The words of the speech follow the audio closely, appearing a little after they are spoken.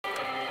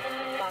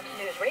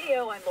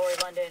Radio, I'm Lori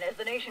London. As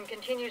the nation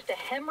continues to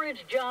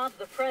hemorrhage jobs,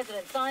 the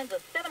president signs a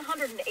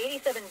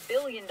 $787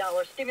 billion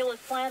stimulus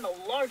plan, the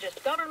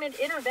largest government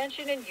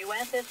intervention in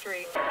U.S.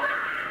 history.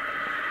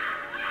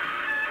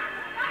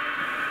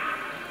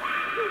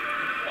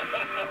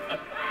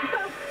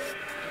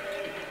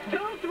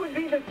 Those would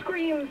be the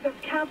screams of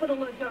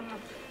capitalism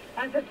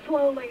as it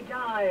slowly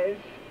dies.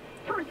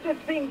 First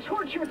it's being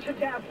tortured to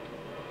death,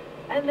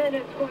 and then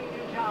it's going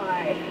to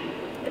die.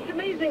 It's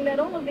amazing that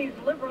all of these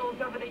liberals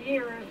over the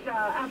years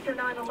after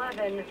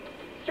 9/11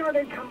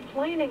 started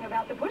complaining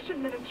about the Bush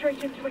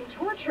administration doing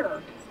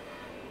torture,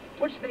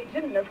 which they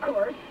didn't, of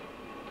course.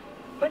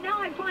 But now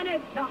I find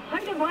it the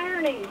height of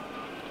irony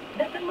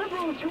that the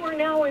liberals who are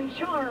now in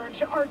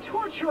charge are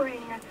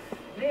torturing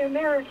the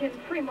American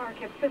free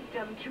market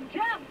system to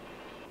death.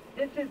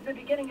 This is the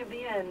beginning of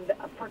the end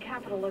for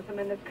capitalism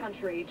in this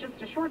country.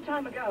 Just a short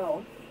time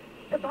ago,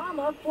 the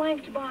Bama,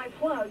 flanked by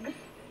plugs,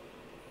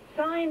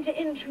 signed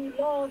into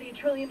law the $1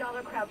 trillion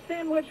crap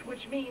sandwich,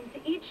 which means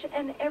each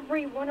and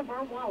every one of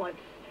our wallets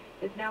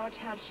is now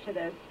attached to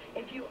this.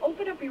 If you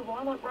open up your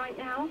wallet right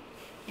now,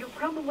 you'll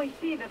probably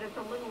see that it's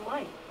a little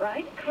light,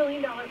 right? $1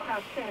 trillion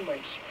crap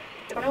sandwich.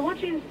 But I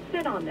want you to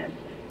sit on this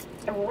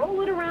and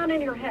roll it around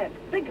in your head.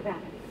 Think about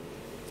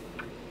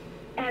it.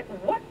 At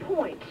what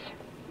point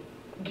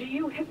do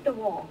you hit the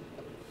wall?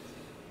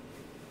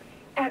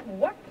 At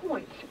what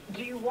point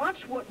do you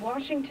watch what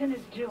Washington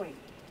is doing?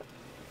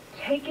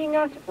 Taking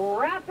us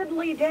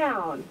rapidly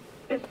down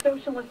this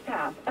socialist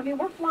path. I mean,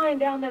 we're flying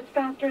down this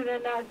faster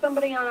than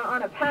somebody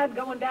on a pad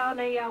going down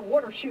a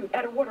water chute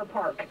at a water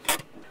park.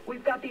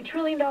 We've got the $1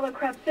 trillion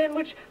crap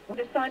sandwich,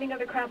 the signing of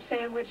the crap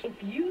sandwich. If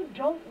you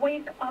don't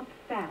wake up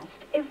fast,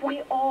 if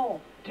we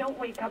all don't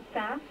wake up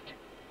fast,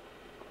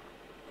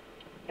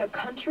 the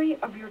country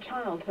of your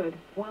childhood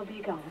will be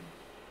gone.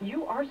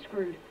 You are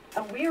screwed.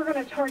 And we are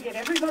going to target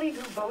everybody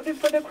who voted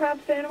for the crap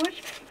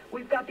sandwich.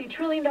 We've got the $1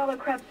 trillion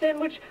crap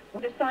sandwich,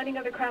 the signing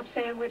of the crap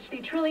sandwich, the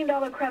 $1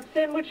 trillion crap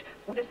sandwich,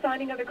 the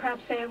signing of the crap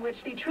sandwich,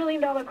 the $1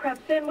 trillion crap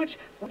sandwich,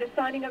 the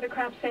signing of the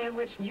crap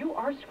sandwich. You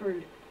are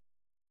screwed.